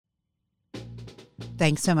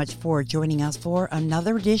Thanks so much for joining us for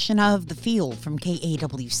another edition of The Field from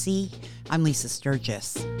KAWC. I'm Lisa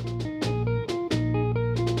Sturgis.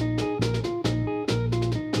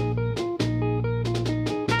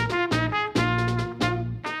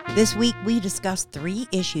 This week, we discuss 3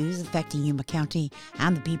 issues affecting Yuma County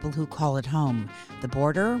and the people who call it home: the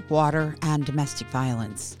border, water, and domestic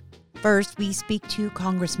violence. First, we speak to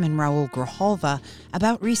Congressman Raul Grijalva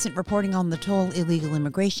about recent reporting on the toll illegal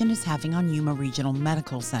immigration is having on Yuma Regional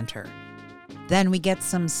Medical Center. Then we get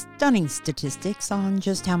some stunning statistics on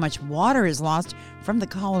just how much water is lost from the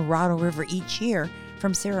Colorado River each year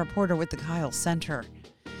from Sarah Porter with the Kyle Center.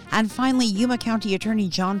 And finally, Yuma County Attorney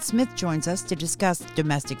John Smith joins us to discuss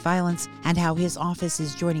domestic violence and how his office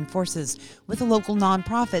is joining forces with a local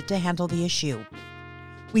nonprofit to handle the issue.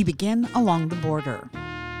 We begin along the border.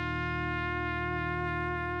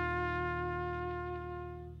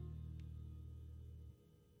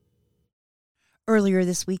 Earlier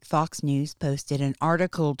this week, Fox News posted an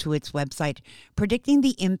article to its website predicting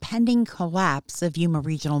the impending collapse of Yuma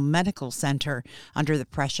Regional Medical Center under the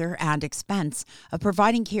pressure and expense of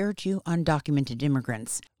providing care to undocumented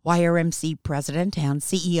immigrants. YRMC President and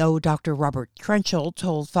CEO Dr. Robert Trenchel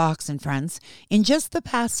told Fox and Friends, in just the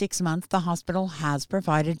past 6 months, the hospital has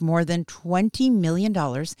provided more than $20 million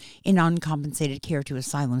in uncompensated care to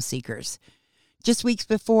asylum seekers. Just weeks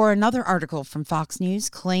before, another article from Fox News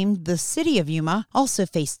claimed the city of Yuma also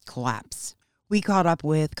faced collapse. We caught up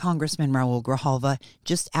with Congressman Raul Grijalva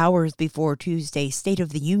just hours before Tuesday's State of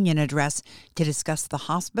the Union address to discuss the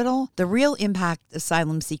hospital, the real impact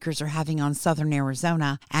asylum seekers are having on southern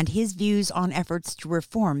Arizona, and his views on efforts to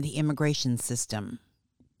reform the immigration system.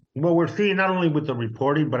 Well, we're seeing not only with the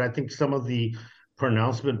reporting, but I think some of the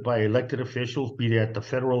pronouncement by elected officials, be it at the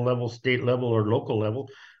federal level, state level, or local level,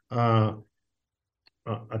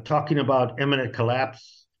 talking about imminent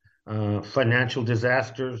collapse, financial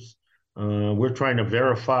disasters. We're trying to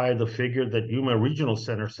verify the figure that Yuma Regional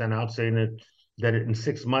Center sent out, saying that in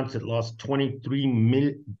 6 months it lost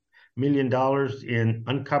 $23 million in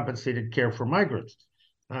uncompensated care for migrants.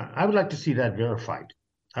 I would like to see that verified.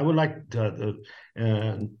 I would like to,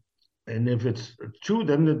 and if it's true,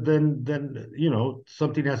 then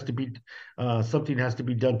something has to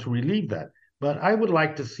be done to relieve that. But I would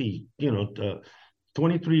like to see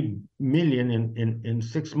 23 million in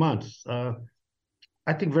 6 months.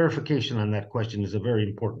 I think verification on that question is a very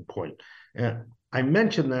important point. I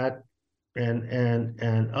mentioned that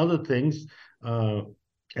and other things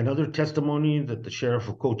and other testimony that the sheriff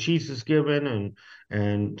of Cochise has given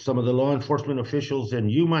and some of the law enforcement officials in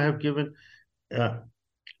Yuma have given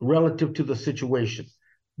relative to the situation.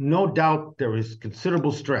 No doubt there is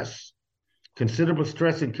considerable stress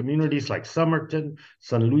in communities like Somerton,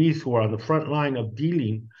 San Luis, who are on the front line of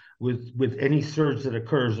dealing with any surge that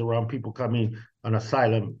occurs around people coming on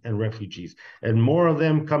asylum and refugees. And more of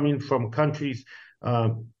them coming from countries,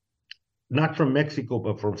 not from Mexico,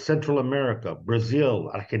 but from Central America,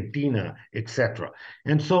 Brazil, Argentina, etc.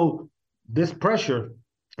 And so this pressure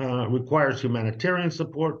requires humanitarian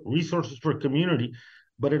support, resources for community,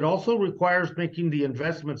 but it also requires making the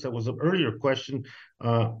investments, that was an earlier question,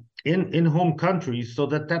 in home countries, so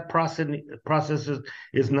that process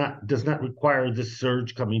does not require this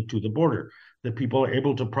surge coming to the border, that people are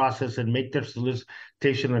able to process and make their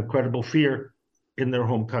solicitation on credible fear in their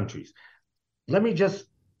home countries. Let me just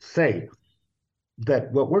say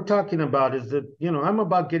that what we're talking about is that, I'm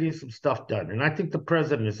about getting some stuff done, and I think the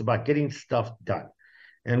president is about getting stuff done.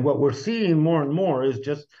 And what we're seeing more and more is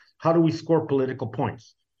just how do we score political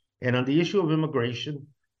points? And on the issue of immigration,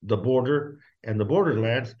 the border, and the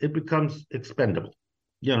borderlands, it becomes expendable.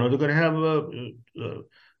 They're going to have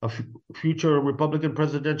a future Republican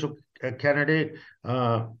presidential candidate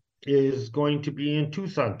is going to be in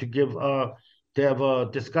Tucson to have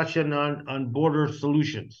a discussion on border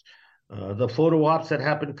solutions. The photo ops that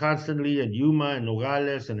happen constantly in Yuma and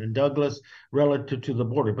Nogales and in Douglas relative to the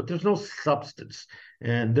border, but there's no substance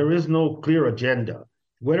and there is no clear agenda.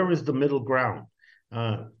 Where is the middle ground?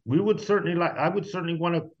 I would certainly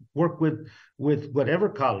want to work with whatever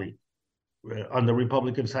colleague on the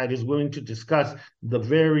Republican side is willing to discuss the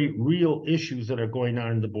very real issues that are going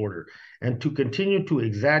on in the border, and to continue to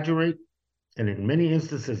exaggerate and in many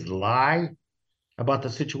instances lie about the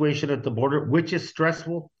situation at the border, which is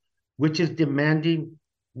stressful, which is demanding,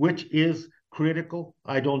 which is critical.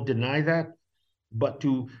 I don't deny that, but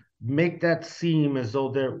to make that seem as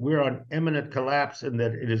though we're on imminent collapse and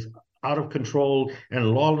that it is out of control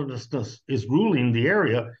and lawlessness is ruling the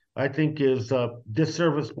area, I think is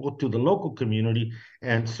disservice both to the local community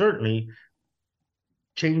and certainly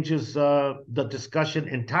changes the discussion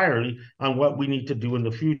entirely on what we need to do in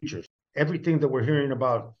the future. everything that we're hearing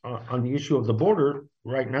about on the issue of the border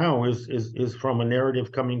right now is from a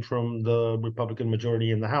narrative coming from the Republican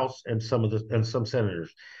majority in the House and some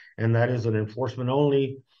senators, and that is an enforcement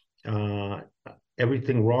only.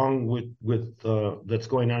 Everything wrong with that's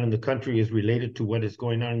going on in the country is related to what is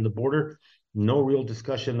going on in the border. No real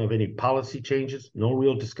discussion of any policy changes. No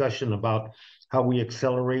real discussion about how we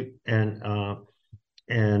accelerate and how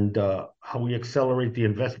we accelerate the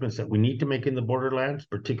investments that we need to make in the borderlands,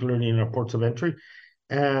 particularly in our ports of entry,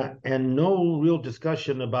 and no real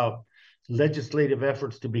discussion about legislative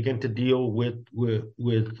efforts to begin to deal with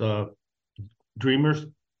Dreamers,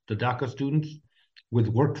 the DACA students, with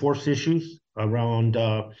workforce issues around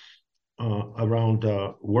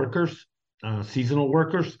workers, seasonal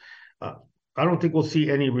workers. I don't think we'll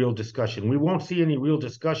see any real discussion. We won't see any real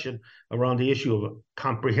discussion around the issue of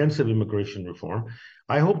comprehensive immigration reform.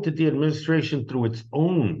 I hope that the administration, through its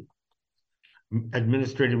own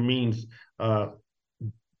administrative means,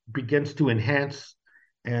 begins to enhance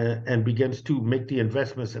and begins to make the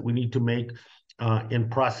investments that we need to make in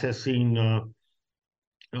processing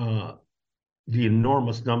the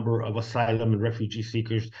enormous number of asylum and refugee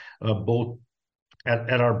seekers, both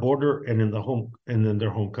at our border and in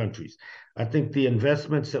their home countries. I think the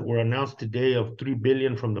investments that were announced today of $3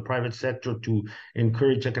 billion from the private sector to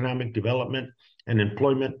encourage economic development and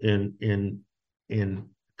employment in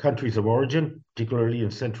countries of origin, particularly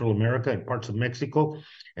in Central America and parts of Mexico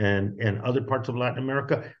and other parts of Latin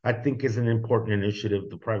America, I think is an important initiative,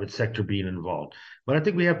 the private sector being involved. But I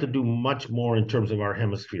think we have to do much more in terms of our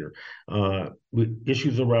hemisphere. With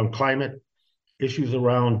issues around climate, issues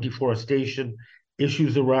around deforestation,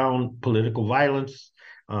 issues around political violence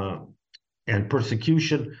and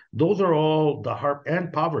persecution. Those are all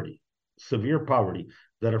and poverty, severe poverty,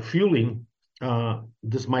 that are fueling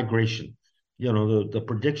this migration. You know, the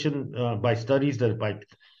prediction by studies that by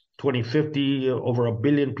 2050, over 1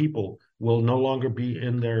 billion people will no longer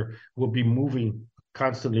will be moving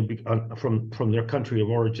constantly from their country of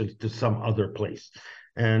origin to some other place.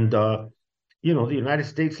 And, you know, the United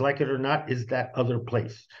States, like it or not, is that other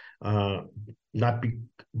place. Not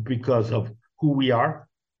because of who we are,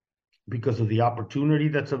 because of the opportunity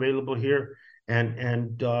that's available here.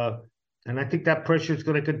 And I think that pressure is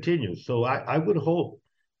going to continue. So I would hope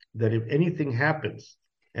that if anything happens,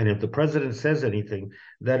 and if the president says anything,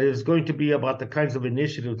 that is going to be about the kinds of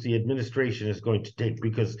initiatives the administration is going to take,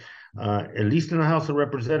 because at least in the House of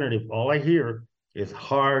Representatives, all I hear is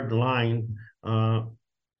hard line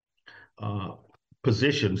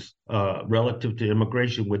positions relative to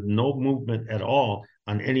immigration, with no movement at all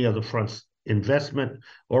on any of the fronts, investment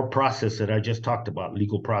or process that I just talked about,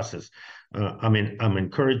 legal process. I'm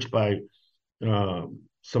encouraged by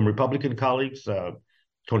some Republican colleagues,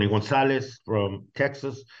 Tony Gonzalez from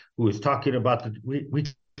Texas, who is talking about we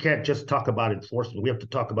can't just talk about enforcement. We have to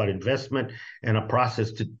talk about investment and a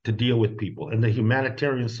process to deal with people, and the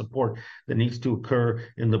humanitarian support that needs to occur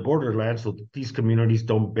in the borderlands so that these communities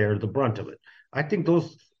don't bear the brunt of it. I think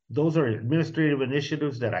those are administrative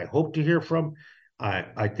initiatives that I hope to hear from.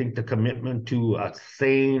 I think the commitment to a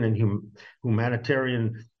sane and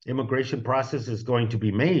humanitarian immigration process is going to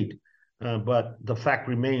be made. But the fact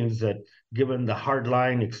remains that given the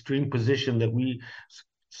hardline extreme position that we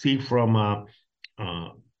see from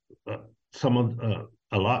some of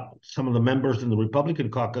the members in the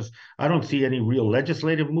Republican caucus, I don't see any real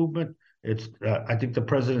legislative movement. I think the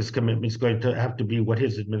president's commitment is going to have to be what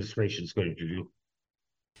his administration is going to do.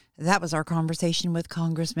 That was our conversation with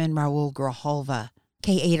Congressman Raul Grijalva.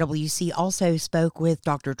 KAWC also spoke with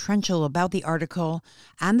Dr. Trenchel about the article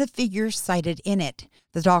and the figures cited in it.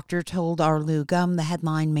 The doctor told Arlu Gum the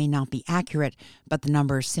headline may not be accurate, but the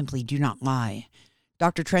numbers simply do not lie.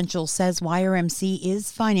 Dr. Trenchel says YRMC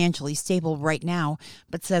is financially stable right now,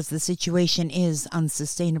 but says the situation is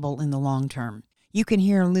unsustainable in the long term. You can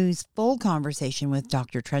hear Lou's full conversation with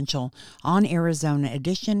Dr. Trenchel on Arizona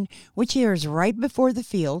Edition, which airs right before the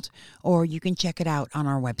field, or you can check it out on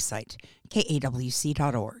our website,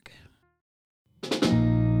 kawc.org.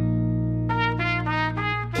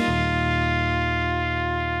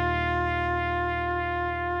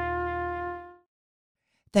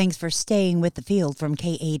 Thanks for staying with the field from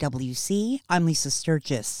KAWC. I'm Lisa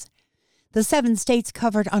Sturgis. The 7 states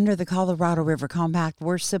covered under the Colorado River Compact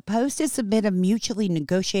were supposed to submit a mutually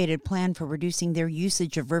negotiated plan for reducing their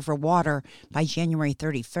usage of river water by January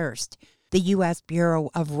 31st. The U.S.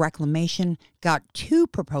 Bureau of Reclamation got 2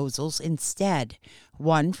 proposals instead,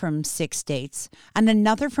 one from 6 states and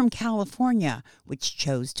another from California, which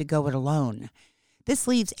chose to go it alone. This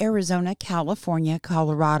leaves Arizona, California,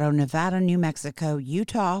 Colorado, Nevada, New Mexico,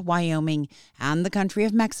 Utah, Wyoming, and the country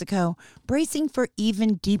of Mexico bracing for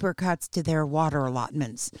even deeper cuts to their water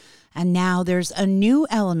allotments. And now there's a new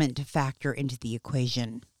element to factor into the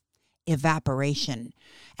equation: evaporation.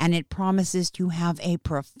 And it promises to have a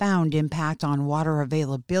profound impact on water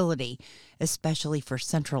availability, especially for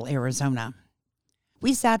central Arizona.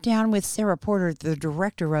 We sat down with Sarah Porter, the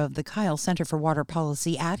director of the Kyle Center for Water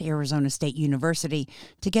Policy at Arizona State University,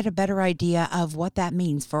 to get a better idea of what that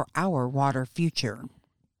means for our water future.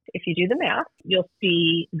 If you do the math, you'll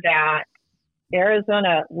see that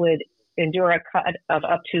Arizona would endure a cut of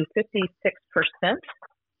up to 56%,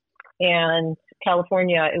 and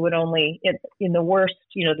California, it would only, in the worst,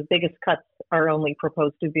 the biggest cuts are only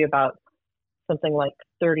proposed to be about something like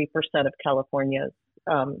 30% of California's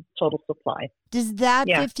total supply. Does that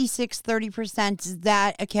 56-30%, does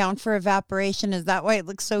that account for evaporation? Is that why it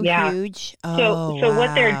looks so huge? So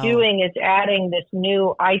what they're doing is adding this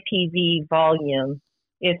new IPV volume.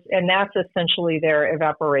 And that's essentially their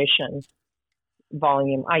evaporation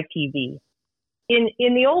volume, IPV.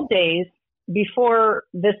 In the old days, before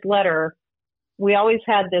this letter, we always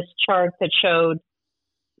had this chart that showed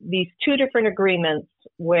these two different agreements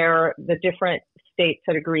where the different states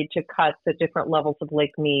had agreed to cuts at different levels of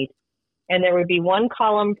Lake Mead. And there would be one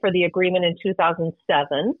column for the agreement in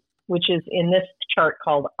 2007, which is in this chart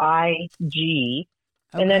called IG. Okay.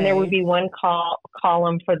 And then there would be one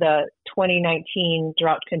column for the 2019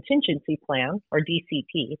 Drought Contingency Plan, or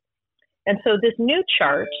DCP. And so this new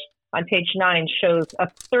chart on page 9 shows a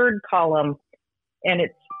third column, and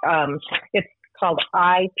it's called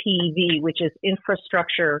IPV, which is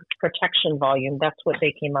Infrastructure Protection Volume. That's what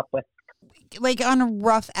they came up with. Like on a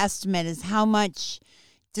rough estimate, is how much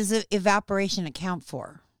does evaporation account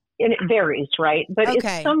for? And it varies, right? But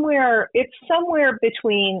it's somewhere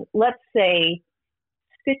between, let's say,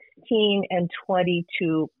 16 and 22%.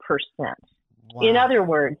 Wow. In other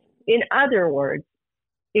words,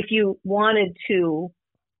 if you wanted to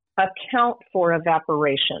account for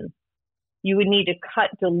evaporation, you would need to cut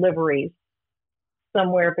deliveries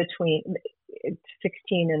somewhere between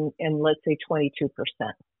 16 and let's say 22%.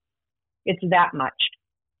 It's that much.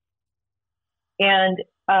 And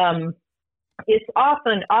it's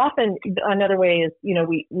often another way is,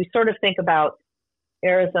 we sort of think about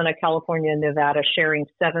Arizona, California, and Nevada sharing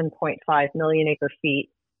 7.5 million acre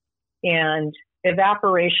feet, and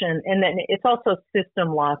evaporation. And then it's also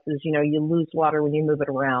system losses. You lose water when you move it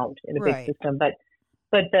around in a big system, but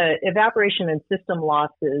the evaporation and system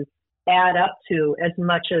losses add up to as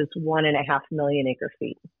much as 1.5 million acre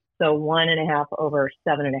feet. So 1.5 over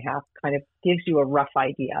 7.5 kind of gives you a rough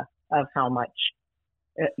idea of how much,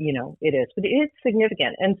 it is. But it's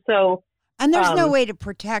significant. And so... And there's no way to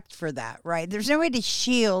protect for that, right? There's no way to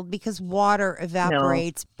shield because water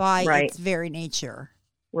evaporates by its very nature.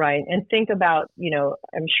 Right. And think about,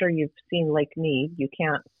 I'm sure you've seen Lake Mead. You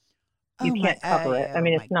can't cover it. I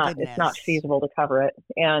mean, it's not feasible to cover it.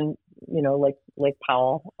 And, Lake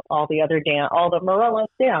Powell, all the other all the Morelos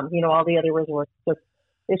Dam, all the other reservoirs,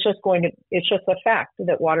 it's just a fact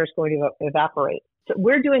that water is going to evaporate. So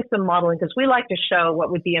we're doing some modeling because we like to show what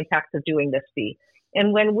would the impacts of doing this be.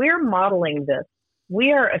 And when we're modeling this,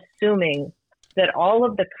 we are assuming that all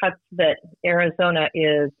of the cuts that Arizona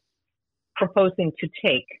is proposing to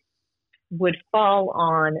take would fall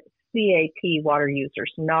on CAP water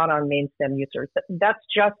users, not on main stem users. That's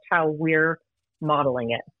just how we're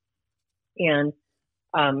modeling it. And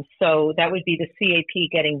so that would be the CAP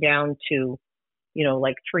getting down to,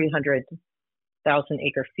 like 300,000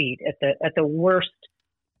 acre feet at the worst.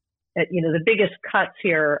 The biggest cuts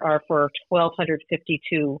here are for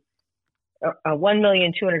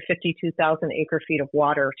 1,252,000 acre feet of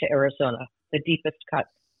water to Arizona, the deepest cut.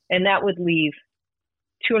 And that would leave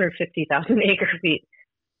 250,000 acre feet,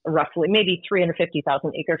 roughly, maybe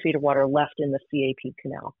 350,000 acre feet of water left in the CAP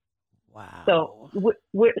canal. Wow. So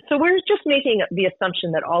we're just making the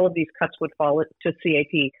assumption that all of these cuts would fall to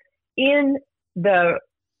CAP.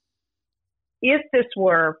 If this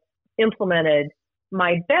were implemented,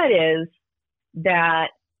 my bet is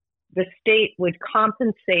that the state would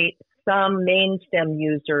compensate some main stem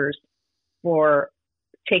users for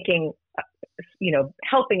taking,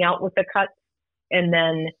 helping out with the cuts, and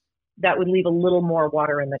then that would leave a little more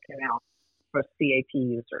water in the canal for CAP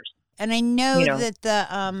users. And I know that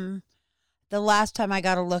the last time I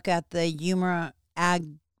got a look at the Yuma Ag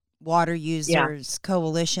Water Users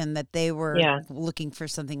Coalition, that they were looking for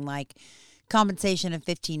something like compensation of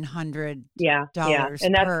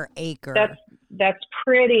 $1,500 per acre. That's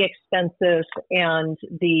pretty expensive, and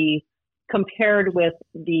the compared with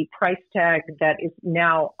the price tag that is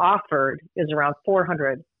now offered is around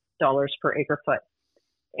 $400 per acre foot.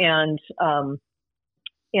 And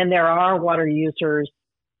there are water users.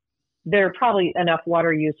 There are probably enough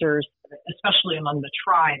water users, especially among the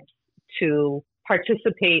tribes, to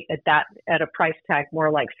participate at a price tag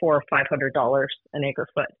more like $400 or $500 an acre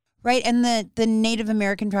foot. Right, and the Native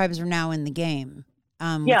American tribes are now in the game.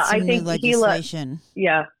 I think legislation.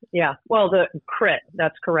 Gila. Yeah. Well, the CRIT,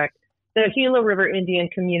 that's correct. The Gila River Indian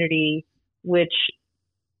community, which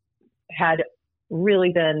had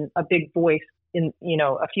really been a big voice in,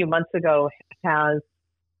 a few months ago, has,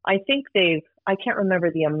 I can't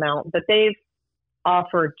remember the amount, but they've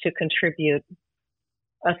offered to contribute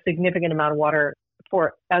a significant amount of water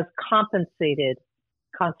as compensated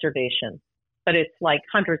conservation. But it's like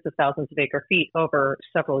hundreds of thousands of acre feet over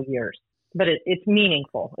several years. But it's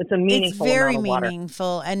meaningful. It's a meaningful amount of water. It's very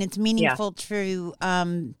meaningful, and it's meaningful to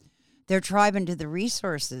their tribe and to the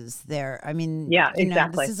resources there. I mean,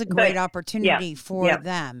 exactly. This is a great opportunity for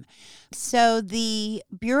them. So the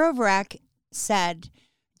Bureau of Rec said,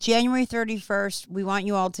 January 31st, we want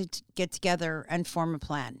you all to get together and form a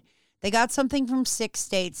plan. They got something from 6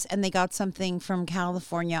 states, and they got something from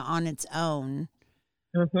California on its own.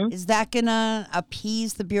 Mm-hmm. Is that going to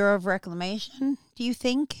appease the Bureau of Reclamation, do you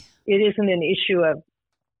think? It isn't an issue of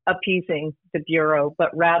appeasing the Bureau, but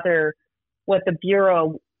rather what the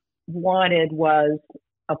Bureau wanted was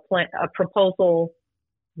a proposal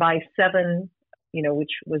by 7,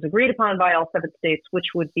 which was agreed upon by all 7 states, which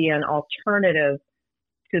would be an alternative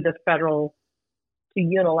to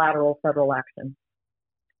unilateral federal action.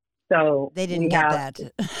 So they didn't get that.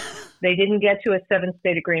 They didn't get to a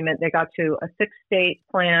 7-state agreement. They got to a 6-state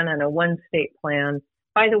plan and a 1-state plan.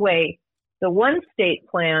 By the way, the 1-state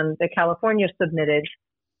plan that California submitted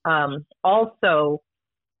also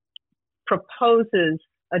proposes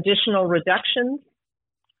additional reductions.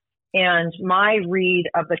 And my read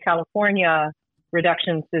of the California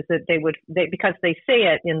reductions is that because they say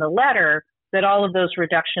it in the letter, that all of those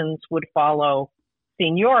reductions would follow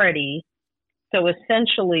seniority. So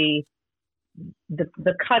essentially,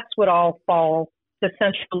 the cuts would all fall to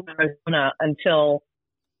Central Arizona until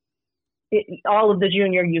all of the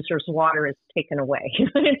junior users' water is taken away.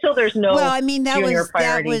 Until there's no junior priority.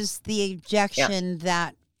 That was the objection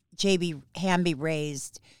that J.B. Hamby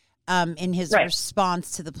raised in his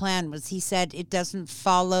response to the plan. Was he said it doesn't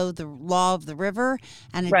follow the law of the river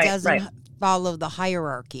and it doesn't follow the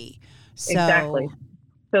hierarchy. So, exactly.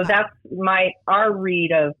 So that's our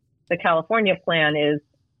read of the California plan is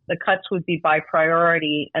the cuts would be by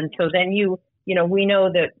priority. And so then we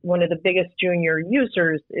know that one of the biggest junior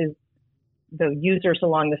users is the users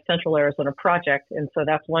along the Central Arizona project. And so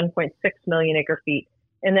that's 1.6 million acre feet.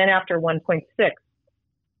 And then after 1.6,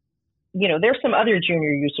 there's some other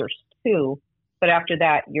junior users too. But after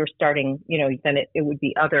that, you're starting, then it would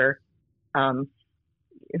be other,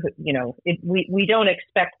 we don't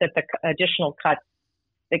expect that the additional cuts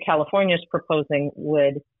that California is proposing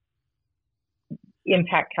would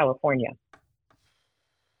impact California.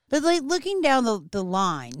 But looking down the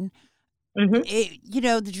line,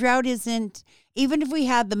 the drought isn't, even if we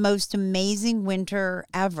had the most amazing winter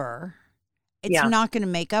ever, it's not going to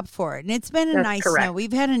make up for it. And it's been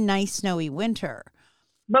we've had a nice snowy winter.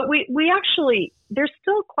 But we actually, there's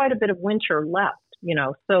still quite a bit of winter left,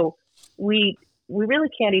 so we really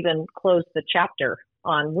can't even close the chapter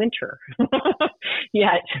on winter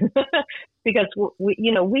yet because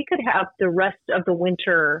we could have the rest of the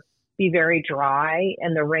winter be very dry,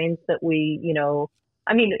 and the rains that we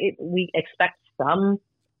expect some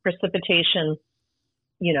precipitation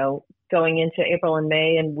going into April and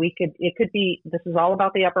May, and it could be, this is all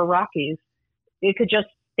about the Upper Rockies, it could just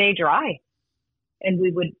stay dry, and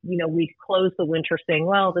we would we'd close the winter saying,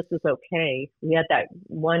 well, this is okay. We had a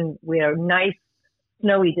nice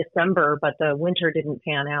snowy December, but the winter didn't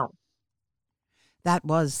pan out. That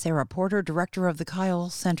was Sarah Porter, director of the Kyle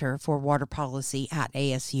Center for Water Policy at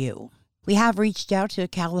ASU. We have reached out to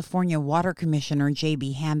California Water Commissioner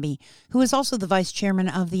J.B. Hamby, who is also the vice chairman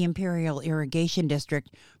of the Imperial Irrigation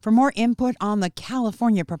District, for more input on the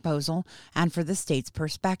California proposal and for the state's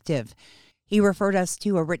perspective. He referred us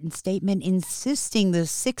to a written statement insisting the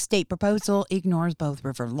 6-state proposal ignores both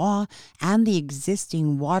river law and the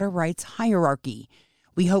existing water rights hierarchy.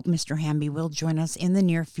 We hope Mr. Hamby will join us in the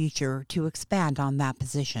near future to expand on that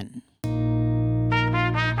position.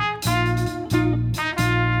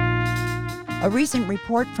 A recent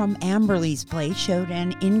report from Amberley's Place showed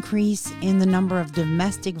an increase in the number of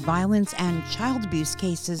domestic violence and child abuse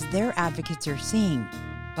cases their advocates are seeing.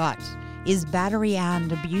 But is battery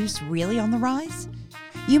and abuse really on the rise?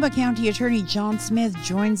 Yuma County Attorney John Smith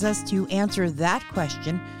joins us to answer that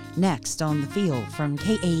question next on The Field from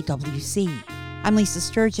KAWC. I'm Lisa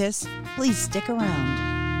Sturgis. Please stick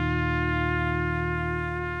around.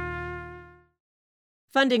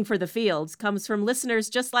 Funding for The Fields comes from listeners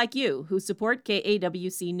just like you who support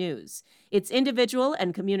KAWC News. It's individual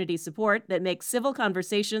and community support that makes civil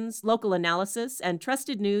conversations, local analysis, and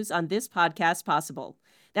trusted news on this podcast possible.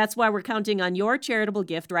 That's why we're counting on your charitable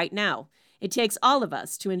gift right now. It takes all of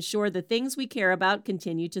us to ensure the things we care about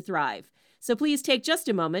continue to thrive. So please take just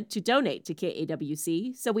a moment to donate to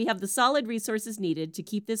KAWC so we have the solid resources needed to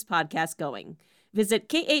keep this podcast going. Visit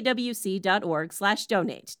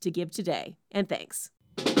kawc.org/donate to give today. And thanks.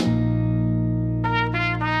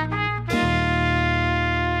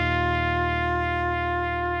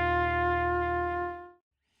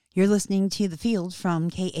 You're listening to The Field from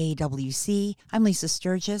KAWC. I'm Lisa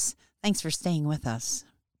Sturgis. Thanks for staying with us.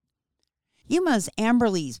 Yuma's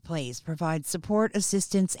Amberley's Place provides support,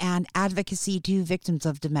 assistance, and advocacy to victims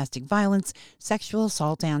of domestic violence, sexual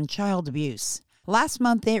assault, and child abuse. Last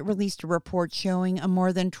month, it released a report showing a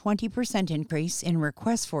more than 20% increase in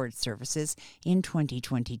requests for its services in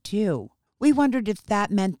 2022. We wondered if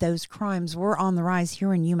that meant those crimes were on the rise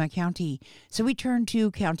here in Yuma County, so we turned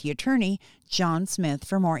to County Attorney John Smith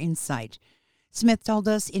for more insight. Smith told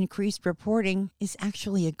us increased reporting is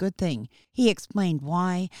actually a good thing. He explained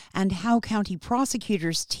why and how county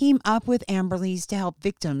prosecutors team up with Amberley's to help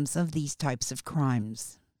victims of these types of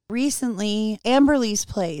crimes. Recently, Amberley's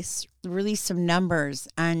Place released some numbers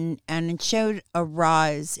and it showed a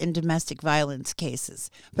rise in domestic violence cases.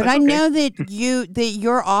 But I know that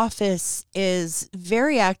your office is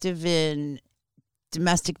very active in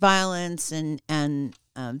domestic violence and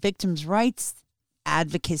victims' rights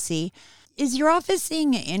advocacy. Is your office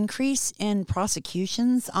seeing an increase in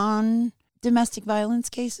prosecutions on domestic violence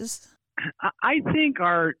cases? I think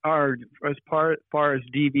our as far as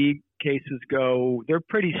DV cases go, they're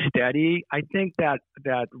pretty steady. I think that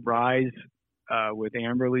rise with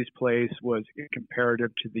Amberley's Place was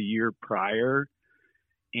comparative to the year prior,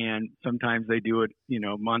 and sometimes they do it,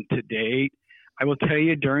 month to date. I will tell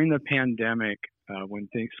you, during the pandemic, when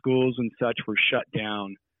schools and such were shut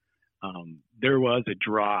down, there was a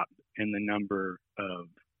drop in the number of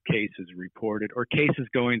cases reported or cases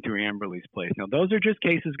going through Amberley's Place. Now, those are just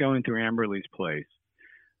cases going through Amberley's Place,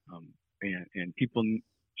 and people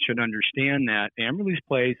should understand that Amberley's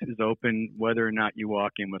Place is open whether or not you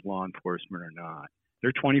walk in with law enforcement or not.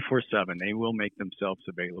 They're 24/7. They will make themselves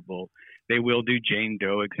available. They will do Jane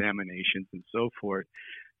Doe examinations and so forth.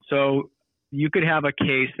 So you could have a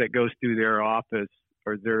case that goes through their office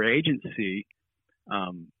or their agency,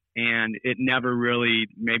 and it never really,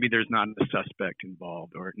 maybe there's not a suspect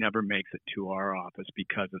involved, or it never makes it to our office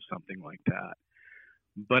because of something like that.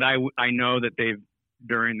 But I know that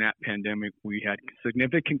during that pandemic, we had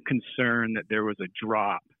significant concern that there was a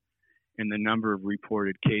drop in the number of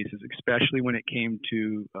reported cases, especially when it came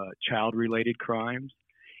to child-related crimes.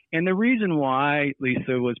 And the reason why,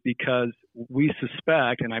 Lisa, was because we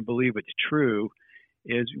suspect, and I believe it's true,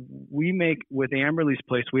 is with Amberley's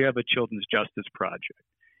Place, we have a children's justice project.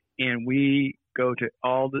 And we go to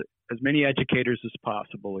as many educators as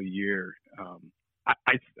possible a year.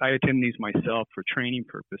 I attend these myself for training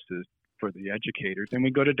purposes for the educators. And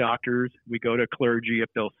we go to doctors, we go to clergy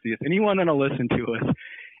if they'll see us, anyone that'll listen to us.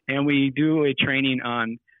 And we do a training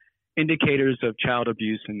on indicators of child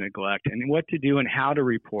abuse and neglect and what to do and how to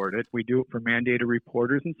report it. We do it for mandated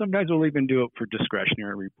reporters, and sometimes we'll even do it for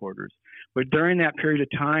discretionary reporters. But during that period of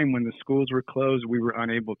time when the schools were closed, we were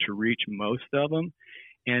unable to reach most of them.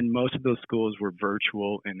 And most of those schools were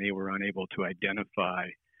virtual, and they were unable to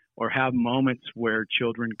identify or have moments where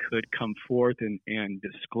children could come forth and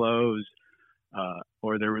disclose,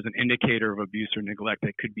 or there was an indicator of abuse or neglect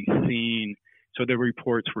that could be seen. So the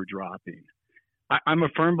reports were dropping. I'm a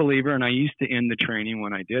firm believer, and I used to end the training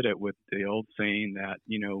when I did it with the old saying that,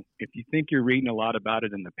 if you think you're reading a lot about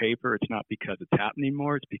it in the paper, it's not because it's happening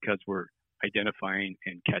more, it's because we're identifying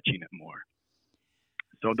and catching it more.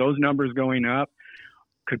 So those numbers going up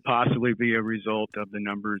could possibly be a result of the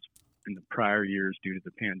numbers in the prior years due to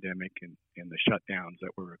the pandemic and the shutdowns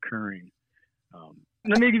that were occurring.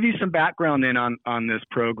 Let me give you some background then on this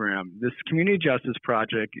program. This community justice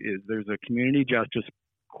project there's a community justice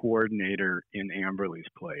coordinator in Amberley's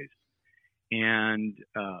Place. And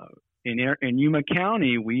in Yuma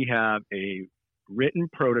County, we have a written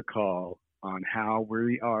protocol on how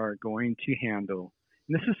we are going to handle,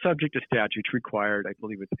 and this is subject to statutes required, I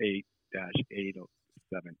believe it's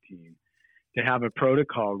 8-817, to have a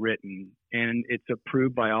protocol written, and it's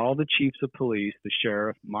approved by all the chiefs of police, the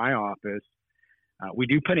sheriff, my office, We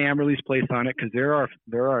do put Amberley's Place on it because there are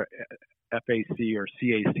FAC or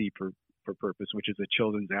CAC for purpose, which is a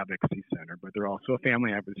children's advocacy center, but they're also a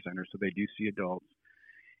family advocacy center, so they do see adults.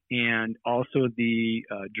 And also the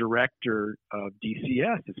director of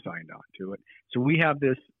DCS is signed on to it. So we have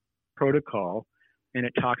this protocol, and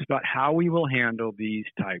it talks about how we will handle these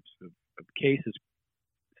types of cases.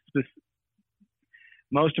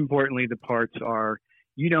 Most importantly, the parts are,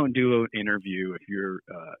 you don't do an interview if you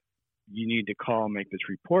need to call and make this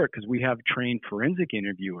report, because we have trained forensic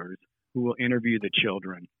interviewers who will interview the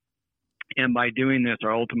children. And by doing this,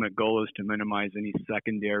 our ultimate goal is to minimize any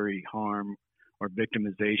secondary harm or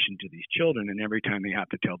victimization to these children. And every time they have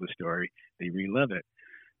to tell the story, they relive it.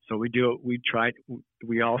 So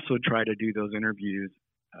we also try to do those interviews.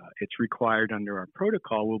 It's required under our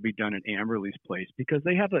protocol, will be done at Amberley's Place, because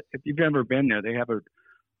they have if you've ever been there, they have a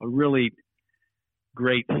really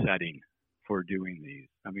great setting for doing these.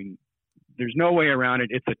 I mean, there's no way around it.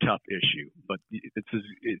 It's a tough issue, but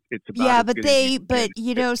it's about but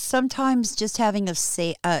sometimes just having a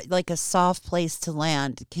soft place to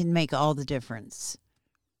land can make all the difference.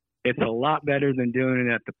 It's a lot better than doing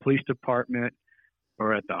it at the police department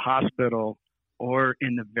or at the hospital or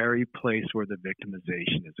in the very place where the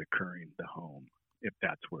victimization is occurring, the home, if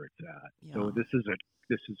that's where it's at. Yeah. So this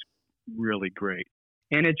is really great.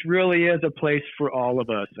 And it really is a place for all of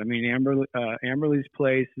us. I mean, Amberley's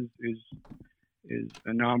Place is a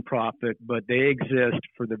nonprofit, but they exist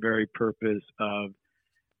for the very purpose of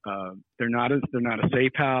they're not a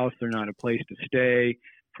safe house. They're not a place to stay.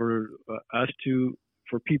 For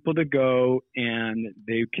people to go, and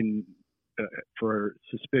they can for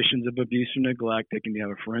suspicions of abuse or neglect, they can have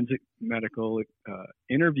a forensic medical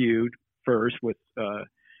interviewed first with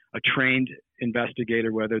a trained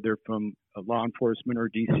investigator, whether they're from law enforcement or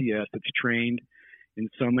DCS, that's trained in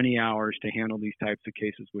so many hours to handle these types of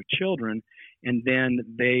cases with children. And then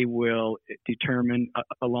they will determine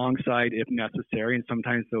alongside, if necessary, and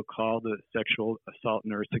sometimes they'll call the sexual assault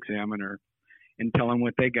nurse examiner and tell them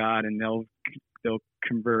what they got, and they'll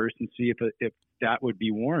converse and see if that would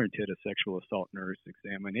be warranted, a sexual assault nurse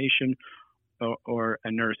examination or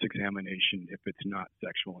a nurse examination if it's not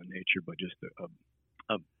sexual in nature, but just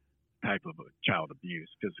a type of child abuse,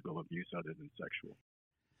 physical abuse other than sexual.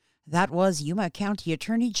 That was Yuma County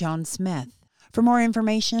Attorney John Smith. For more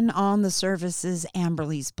information on the services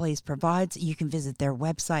Amberley's Place provides, you can visit their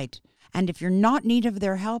website. And if you're not in need of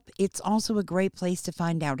their help, it's also a great place to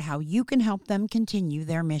find out how you can help them continue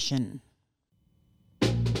their mission.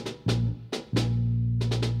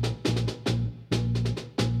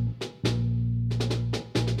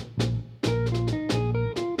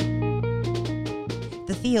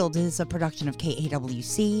 The Field is a production of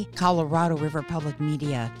KAWC, Colorado River Public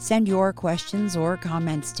Media. Send your questions or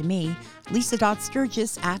comments to me,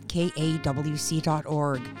 Lisa.Sturgis at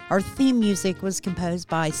KAWC.org. Our theme music was composed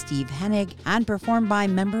by Steve Hennig and performed by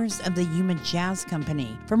members of the Yuma Jazz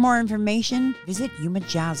Company. For more information, visit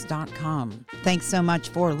yumajazz.com. Thanks so much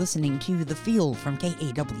for listening to The Field from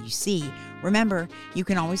KAWC. Remember, you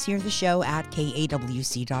can always hear the show at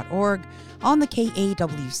KAWC.org, on the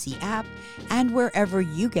KAWC app, and wherever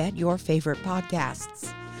you get your favorite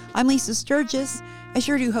podcasts. I'm Lisa Sturgis. I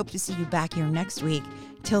sure do hope to see you back here next week.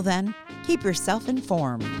 Till then, keep yourself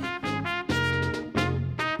informed.